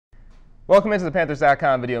Welcome into the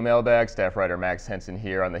Panthers.com video mailbag. Staff writer Max Henson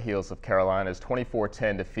here on the heels of Carolina's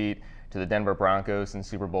 24-10 defeat to the Denver Broncos in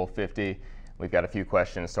Super Bowl 50. We've got a few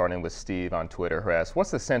questions, starting with Steve on Twitter, who asks,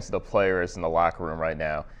 what's the sense of the players in the locker room right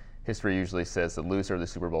now? History usually says the loser of the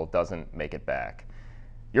Super Bowl doesn't make it back.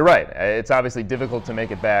 You're right. It's obviously difficult to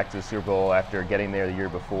make it back to the Super Bowl after getting there the year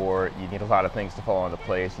before. You need a lot of things to fall into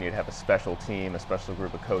place. You need to have a special team, a special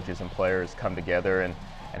group of coaches and players come together and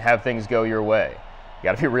have things go your way. You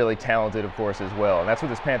got to be really talented, of course, as well. And that's what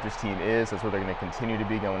this Panthers team is. That's what they're going to continue to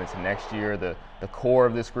be going into next year. The core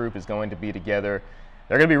of this group is going to be together.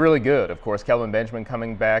 They're going to be really good. Of course, Kelvin Benjamin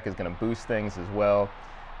coming back is going to boost things as well.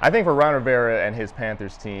 I think for Ron Rivera and his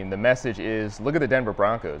Panthers team, the message is, look at the Denver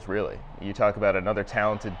Broncos, really. You talk about another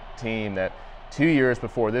talented team that 2 years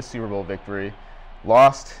before this Super Bowl victory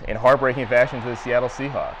lost in heartbreaking fashion to the Seattle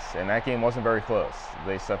Seahawks. And that game wasn't very close.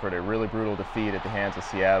 They suffered a really brutal defeat at the hands of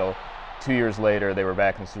Seattle. 2 years later, they were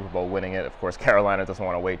back in the Super Bowl winning it. Of course, Carolina doesn't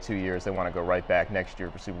want to wait 2 years. They want to go right back next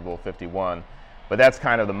year for Super Bowl 51. But that's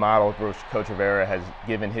kind of the model Coach Rivera has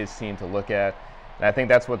given his team to look at. And I think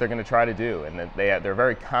that's what they're going to try to do. And they're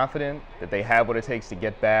very confident that they have what it takes to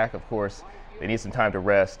get back. Of course, they need some time to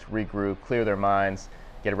rest, regroup, clear their minds,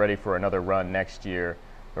 get ready for another run next year.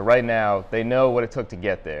 But right now, they know what it took to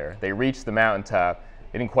get there. They reached the mountaintop.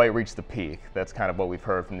 They didn't quite reach the peak. That's kind of what we've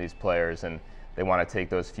heard from these players. And they want to take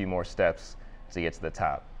those few more steps to get to the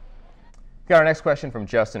top. We've got our next question from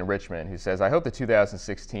Justin Richmond, who says, I hope the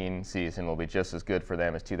 2016 season will be just as good for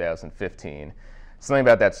them as 2015. Something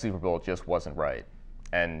about that Super Bowl just wasn't right.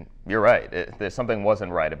 And you're right. There's something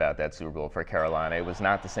wasn't right about that Super Bowl for Carolina. It was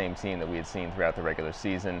not the same team that we had seen throughout the regular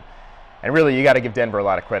season. And really, you got to give Denver a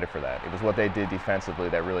lot of credit for that. It was what they did defensively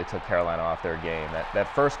that really took Carolina off their game.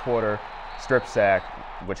 That first quarter strip sack,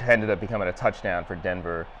 which ended up becoming a touchdown for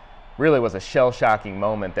Denver, really was a shell-shocking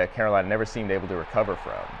moment that Carolina never seemed able to recover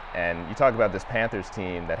from. And you talk about this Panthers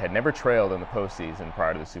team that had never trailed in the postseason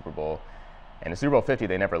prior to the Super Bowl. And in Super Bowl 50,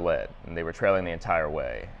 they never led, and they were trailing the entire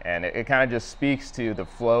way. And it kind of just speaks to the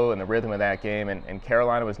flow and the rhythm of that game, and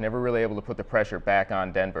Carolina was never really able to put the pressure back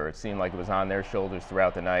on Denver. It seemed like it was on their shoulders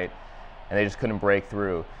throughout the night, and they just couldn't break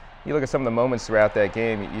through. You look at some of the moments throughout that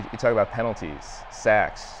game, you talk about penalties,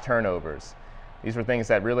 sacks, turnovers. These were things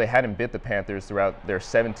that really hadn't bit the Panthers throughout their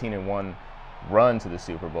 17-1 run to the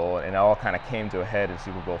Super Bowl, and it all kind of came to a head in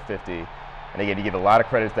Super Bowl 50. And again, you give a lot of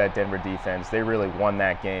credit to that Denver defense. They really won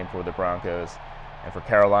that game for the Broncos. And for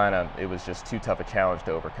Carolina, it was just too tough a challenge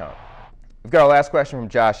to overcome. We've got our last question from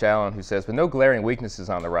Josh Allen, who says, with no glaring weaknesses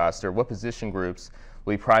on the roster, what position groups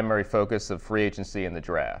will be primary focus of free agency and the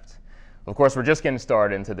draft? Of course, we're just getting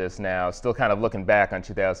started into this now, still kind of looking back on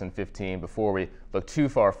 2015 before we look too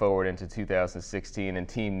far forward into 2016 and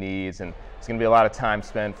team needs. And it's going to be a lot of time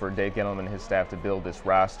spent for Dave Gettleman and his staff to build this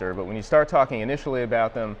roster. But when you start talking initially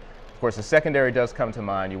about them, of course, the secondary does come to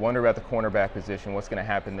mind. You wonder about the cornerback position, what's going to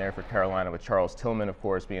happen there for Carolina with Charles Tillman, of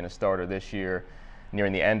course, being a starter this year,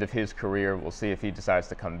 nearing the end of his career. We'll see if he decides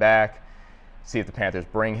to come back, see if the Panthers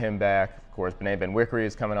bring him back. Of course, Benet Ben-Wickery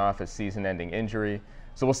is coming off a season-ending injury.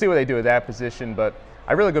 So we'll see what they do at that position, but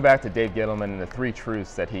I really go back to Dave Gettleman and the three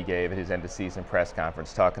truths that he gave at his end-of-season press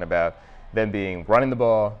conference, talking about them being running the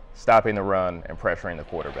ball, stopping the run, and pressuring the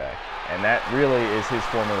quarterback. And that really is his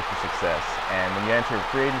formula for success. And when you enter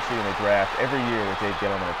free agency in the draft, every year with Dave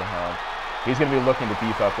Gettleman at the helm, he's going to be looking to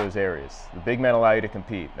beef up those areas. The big men allow you to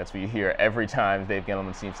compete. That's what you hear every time Dave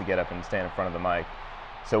Gettleman seems to get up and stand in front of the mic.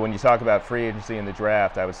 So when you talk about free agency in the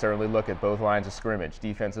draft, I would certainly look at both lines of scrimmage,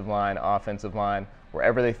 defensive line, offensive line,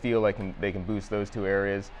 wherever they feel like they can boost those two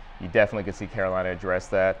areas. You definitely could see Carolina address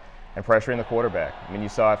that. And pressuring the quarterback. I mean, you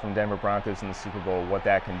saw it from Denver Broncos in the Super Bowl, what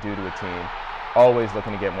that can do to a team. Always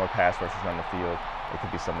looking to get more pass rushes on the field. It could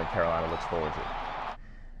be something Carolina looks forward to.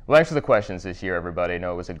 Well, thanks for the questions this year, everybody. I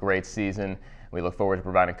know it was a great season. We look forward to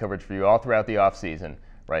providing coverage for you all throughout the offseason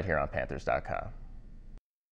right here on Panthers.com.